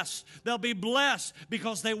blessed. They'll be blessed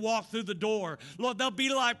because they walk through the door. Lord, they'll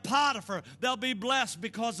be like Potiphar. They'll be blessed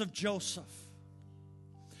because of Joseph.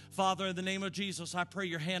 Father, in the name of Jesus, I pray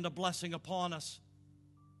your hand of blessing upon us.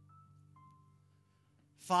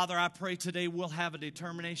 Father, I pray today we'll have a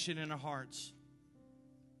determination in our hearts.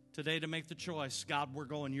 Today to make the choice, God, we're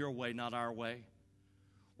going your way, not our way.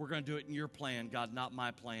 We're going to do it in your plan, God, not my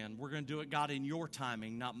plan. We're going to do it, God, in your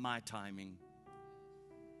timing, not my timing.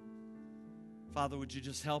 Father, would you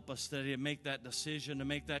just help us today to make that decision, to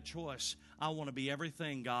make that choice? I want to be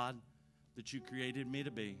everything, God, that you created me to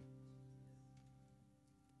be.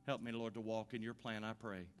 Help me, Lord, to walk in your plan, I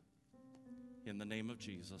pray. In the name of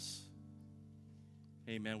Jesus.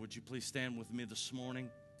 Amen. Would you please stand with me this morning?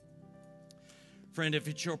 Friend, if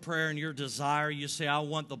it's your prayer and your desire, you say, I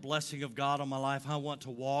want the blessing of God on my life. I want to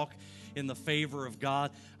walk in the favor of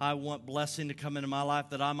God. I want blessing to come into my life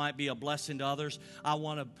that I might be a blessing to others. I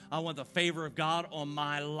want the favor of God on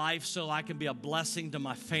my life so I can be a blessing to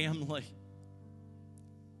my family.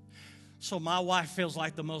 So my wife feels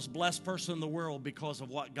like the most blessed person in the world because of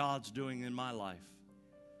what God's doing in my life.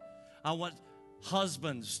 I want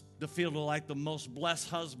husbands to feel like the most blessed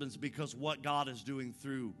husbands because what God is doing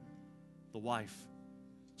through the wife.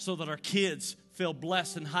 So that our kids feel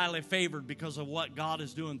blessed and highly favored because of what God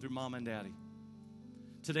is doing through mom and daddy.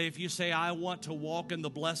 Today, if you say, I want to walk in the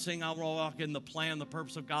blessing, I want to walk in the plan, the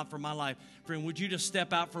purpose of God for my life, friend, would you just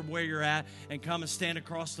step out from where you're at and come and stand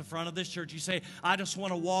across the front of this church? You say, I just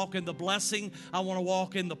want to walk in the blessing. I want to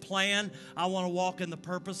walk in the plan. I want to walk in the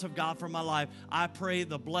purpose of God for my life. I pray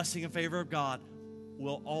the blessing and favor of God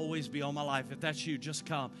will always be on my life. If that's you, just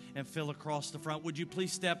come and fill across the front. Would you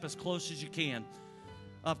please step as close as you can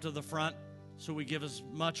up to the front so we give as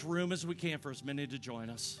much room as we can for as many to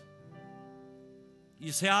join us.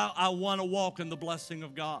 You say, I want to walk in the blessing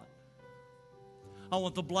of God. I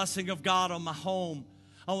want the blessing of God on my home.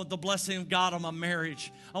 I want the blessing of God on my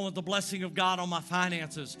marriage. I want the blessing of God on my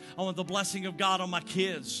finances. I want the blessing of God on my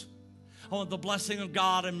kids. I want the blessing of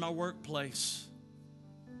God in my workplace.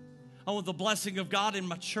 I want the blessing of God in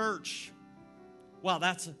my church. Wow,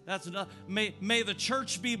 that's enough. May the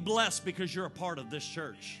church be blessed because you're a part of this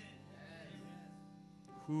church.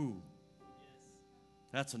 Whew.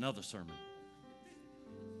 That's another sermon.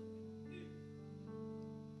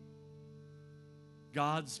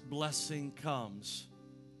 God's blessing comes.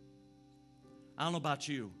 I don't know about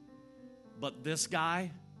you, but this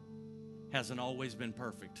guy hasn't always been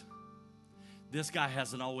perfect. This guy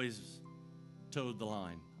hasn't always towed the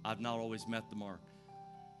line. I've not always met the mark.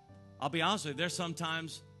 I'll be honest with you, there's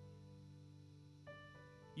sometimes,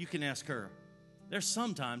 you can ask her, there's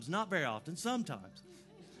sometimes, not very often, sometimes,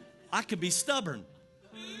 I can be stubborn.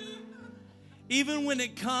 Even when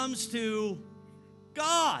it comes to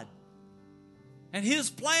God and His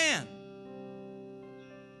plan.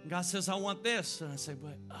 And God says, I want this. And I say,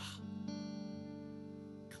 but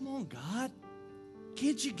come on, God.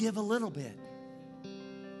 Can't you give a little bit?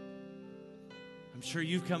 I'm sure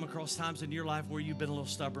you've come across times in your life where you've been a little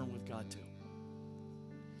stubborn with God too.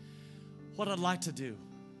 What I'd like to do,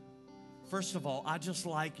 first of all, I just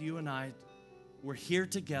like you and I, we're here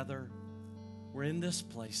together. We're in this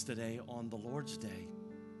place today on the Lord's Day.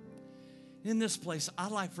 In this place,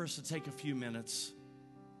 I'd like for us to take a few minutes.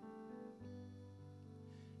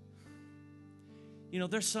 You know,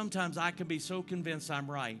 there's sometimes I can be so convinced I'm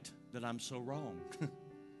right that I'm so wrong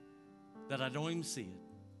that I don't even see it.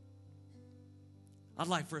 I'd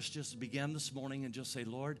like for us just to begin this morning and just say,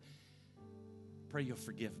 Lord, pray you'll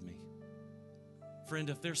forgive me. Friend,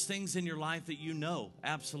 if there's things in your life that you know,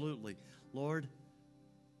 absolutely, Lord,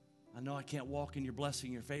 I know I can't walk in your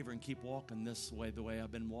blessing, your favor, and keep walking this way, the way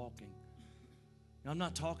I've been walking. Now, I'm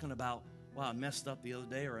not talking about, well, I messed up the other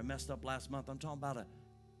day or I messed up last month. I'm talking about a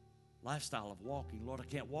lifestyle of walking. Lord, I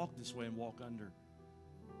can't walk this way and walk under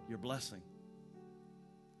your blessing.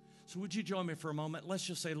 So would you join me for a moment? Let's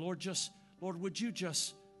just say, Lord, would you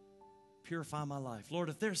just purify my life? Lord,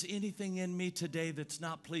 if there's anything in me today that's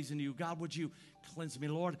not pleasing to you, God, would you cleanse me?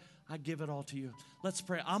 Lord, I give it all to you. Let's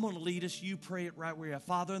pray. I'm going to lead us. You pray it right where you're at.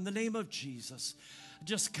 Father, in the name of Jesus,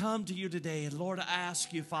 just come to you today. And Lord, I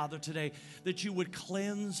ask you, Father, today that you would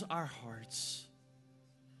cleanse our hearts.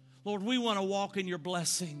 Lord, we want to walk in your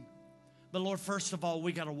blessing. But Lord, first of all,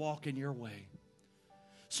 we got to walk in your way.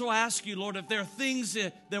 So I ask you, Lord, if there are things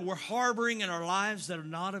that we're harboring in our lives that are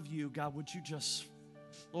not of you, God, would you just,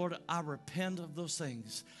 Lord, I repent of those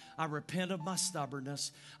things. I repent of my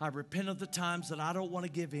stubbornness. I repent of the times that I don't want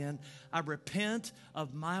to give in. I repent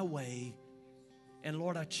of my way. And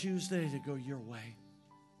Lord, I choose today to go your way.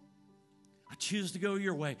 I choose to go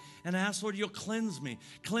your way. And I ask, Lord, you'll cleanse me.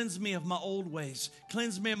 Cleanse me of my old ways.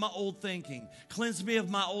 Cleanse me of my old thinking. Cleanse me of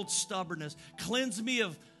my old stubbornness. Cleanse me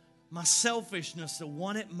of my selfishness to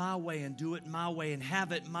want it my way and do it my way and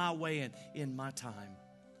have it my way and in my time.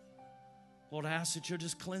 Lord, I ask that you'll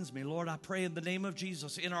just cleanse me. Lord, I pray in the name of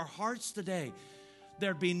Jesus, in our hearts today,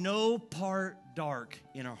 there'd be no part dark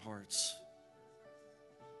in our hearts.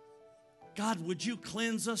 God, would you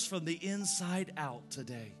cleanse us from the inside out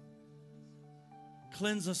today?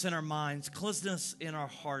 Cleanse us in our minds, cleanse us in our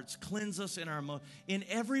hearts, cleanse us in our emotions. In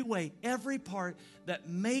every way, every part that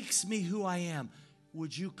makes me who I am,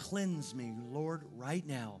 would you cleanse me, Lord, right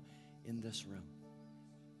now in this room?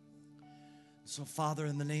 So, Father,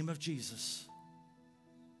 in the name of Jesus,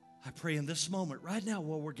 I pray in this moment, right now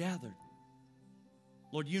while we're gathered,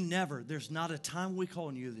 Lord, there's not a time we call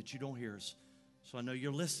on you that you don't hear us. So I know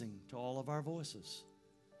you're listening to all of our voices.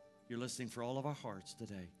 You're listening for all of our hearts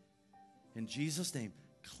today. In Jesus' name,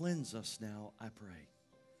 cleanse us now, I pray.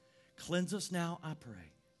 Cleanse us now, I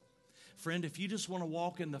pray. Friend, if you just want to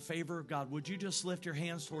walk in the favor of God, would you just lift your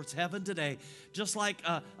hands towards heaven today, just like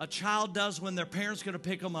a child does when their parents go to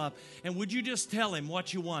pick them up? And would you just tell him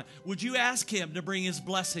what you want? Would you ask him to bring his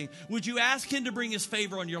blessing? Would you ask him to bring his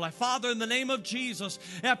favor on your life? Father, in the name of Jesus,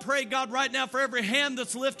 I pray, God, right now for every hand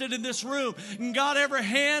that's lifted in this room, and God, every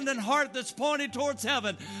hand and heart that's pointed towards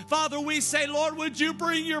heaven. Father, we say, Lord, would you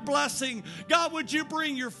bring your blessing? God, would you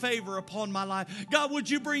bring your favor upon my life? God, would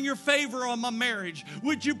you bring your favor on my marriage?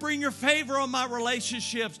 Would you bring your favor on my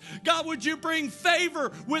relationships? God, would you bring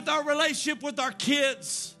favor with our relationship with our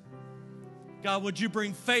kids? God, would you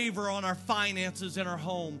bring favor on our finances in our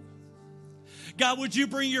home? God, would you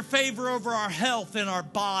bring your favor over our health and our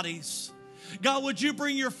bodies? God, would you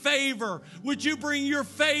bring your favor? Would you bring your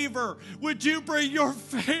favor? Would you bring your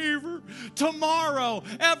favor tomorrow?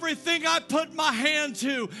 Everything I put my hand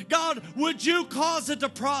to, God, would you cause it to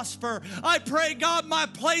prosper? I pray, God, my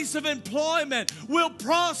place of employment will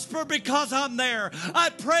prosper because I'm there. I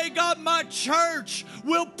pray, God, my church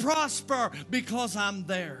will prosper because I'm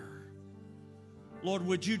there. Lord,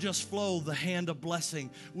 would you just flow the hand of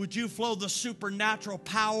blessing? Would you flow the supernatural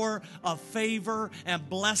power of favor and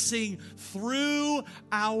blessing through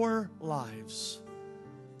our lives?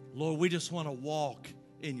 Lord, we just want to walk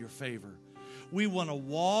in your favor. We want to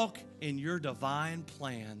walk in your divine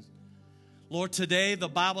plan. Lord, today the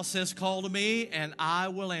Bible says, call to me and I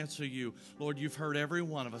will answer you. Lord, you've heard every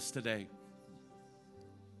one of us today.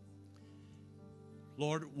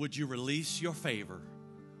 Lord, would you release your favor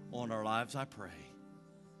on our lives, I pray.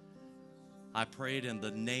 I pray it in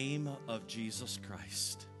the name of Jesus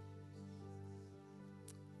Christ.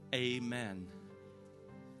 Amen.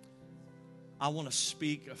 I want to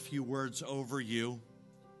speak a few words over you.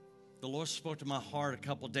 The Lord spoke to my heart a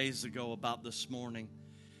couple days ago about this morning.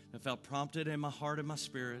 I felt prompted in my heart and my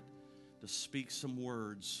spirit to speak some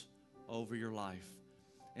words over your life.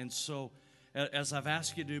 And so, as I've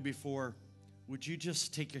asked you to do before, would you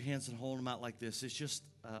just take your hands and hold them out like this? It's just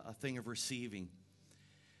a thing of receiving.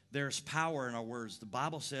 There's power in our words. The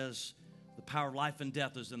Bible says the power of life and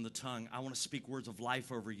death is in the tongue. I want to speak words of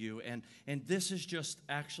life over you. And this is just,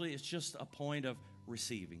 actually, it's just a point of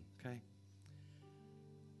receiving, okay?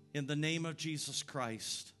 In the name of Jesus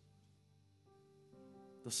Christ,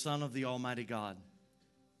 the Son of the Almighty God,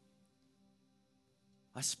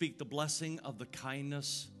 I speak the blessing of the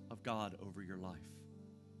kindness of God over your life.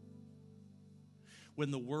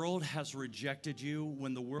 When the world has rejected you,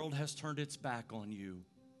 when the world has turned its back on you,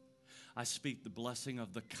 I speak the blessing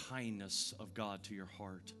of the kindness of God to your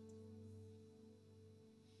heart.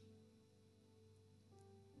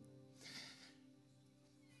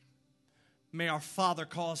 May our Father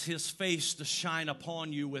cause His face to shine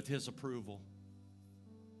upon you with His approval.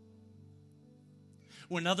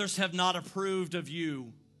 When others have not approved of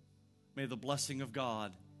you, may the blessing of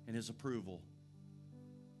God and His approval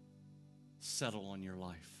settle on your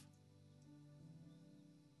life.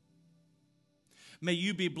 May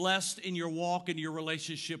you be blessed in your walk and your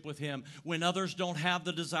relationship with Him. When others don't have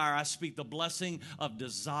the desire, I speak the blessing of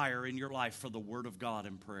desire in your life for the Word of God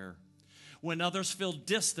and prayer. When others feel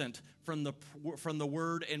distant from the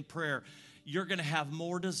Word and prayer, you're going to have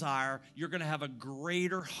more desire. You're going to have a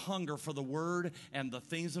greater hunger for the Word and the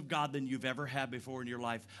things of God than you've ever had before in your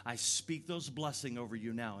life. I speak those blessings over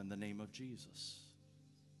you now in the name of Jesus.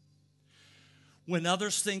 When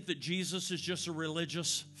others think that Jesus is just a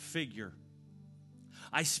religious figure,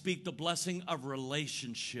 I speak the blessing of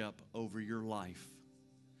relationship over your life.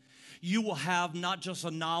 You will have not just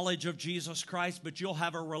a knowledge of Jesus Christ, but you'll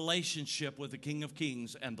have a relationship with the King of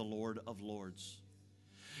Kings and the Lord of Lords.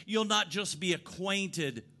 You'll not just be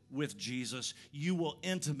acquainted with Jesus, you will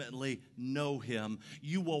intimately know Him.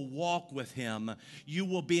 You will walk with Him. You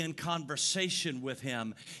will be in conversation with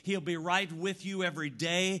Him. He'll be right with you every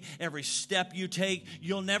day, every step you take.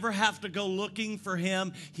 You'll never have to go looking for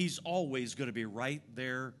Him. He's always going to be right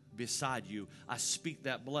there beside you. I speak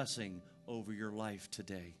that blessing over your life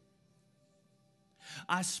today.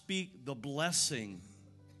 I speak the blessing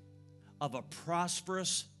of a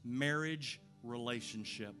prosperous marriage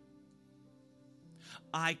relationship.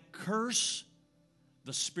 I curse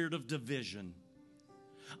the spirit of division.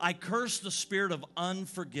 I curse the spirit of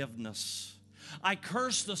unforgiveness. I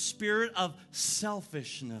curse the spirit of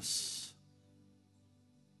selfishness.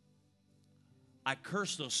 I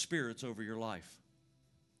curse those spirits over your life.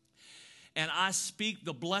 And I speak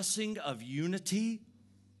the blessing of unity.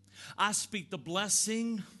 I speak the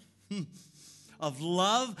blessing of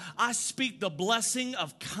love. I speak the blessing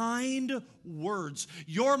of kind words.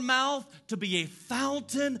 Your mouth to be a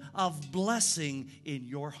fountain of blessing in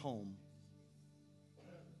your home.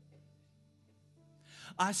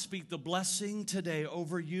 I speak the blessing today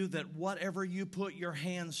over you that whatever you put your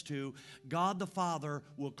hands to, God the Father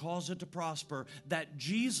will cause it to prosper, that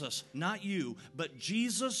Jesus, not you, but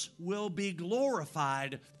Jesus will be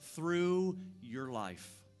glorified through your life.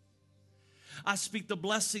 I speak the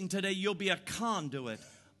blessing today. You'll be a conduit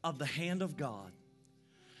of the hand of God.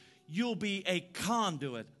 You'll be a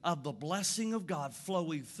conduit of the blessing of God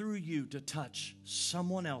flowing through you to touch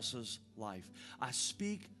someone else's life. I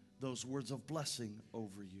speak those words of blessing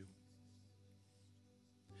over you.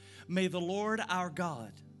 May the Lord our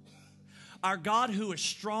God who is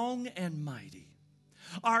strong and mighty,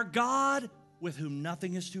 our God with whom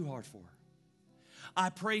nothing is too hard for,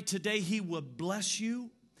 I pray today He would bless you.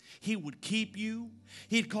 He would keep you.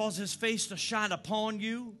 He'd cause His face to shine upon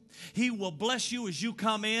you. He will bless you as you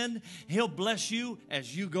come in. He'll bless you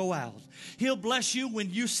as you go out. He'll bless you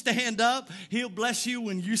when you stand up. He'll bless you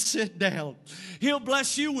when you sit down. He'll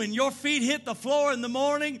bless you when your feet hit the floor in the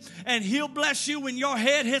morning, and He'll bless you when your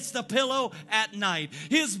head hits the pillow at night.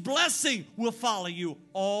 His blessing will follow you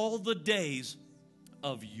all the days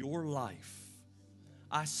of your life.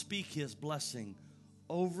 I speak His blessing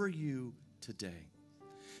over you today.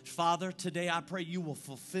 Father, today I pray you will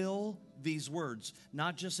fulfill these words,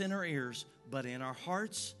 not just in our ears, but in our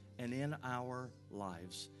hearts and in our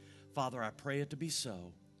lives. Father, I pray it to be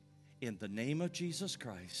so. In the name of Jesus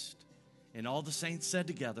Christ. And all the saints said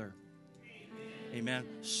together, amen.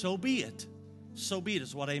 So be it. So be it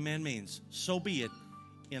is what amen means. So be it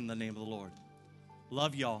in the name of the Lord.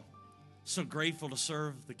 Love y'all. So grateful to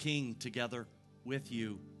serve the King together with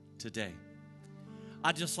you today.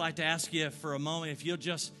 I'd just like to ask you for a moment, if you'll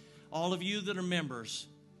just, all of you that are members,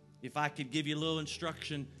 if I could give you a little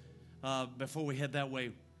instruction before we head that way.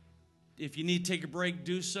 If you need to take a break,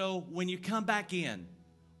 do so. When you come back in,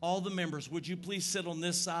 all the members, would you please sit on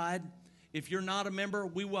this side? If you're not a member,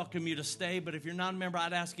 we welcome you to stay. But if you're not a member,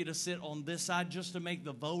 I'd ask you to sit on this side just to make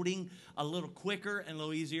the voting a little quicker and a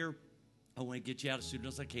little easier. I want to get you out as soon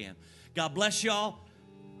as I can. God bless y'all.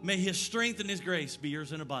 May His strength and His grace be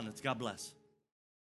yours in abundance. God bless.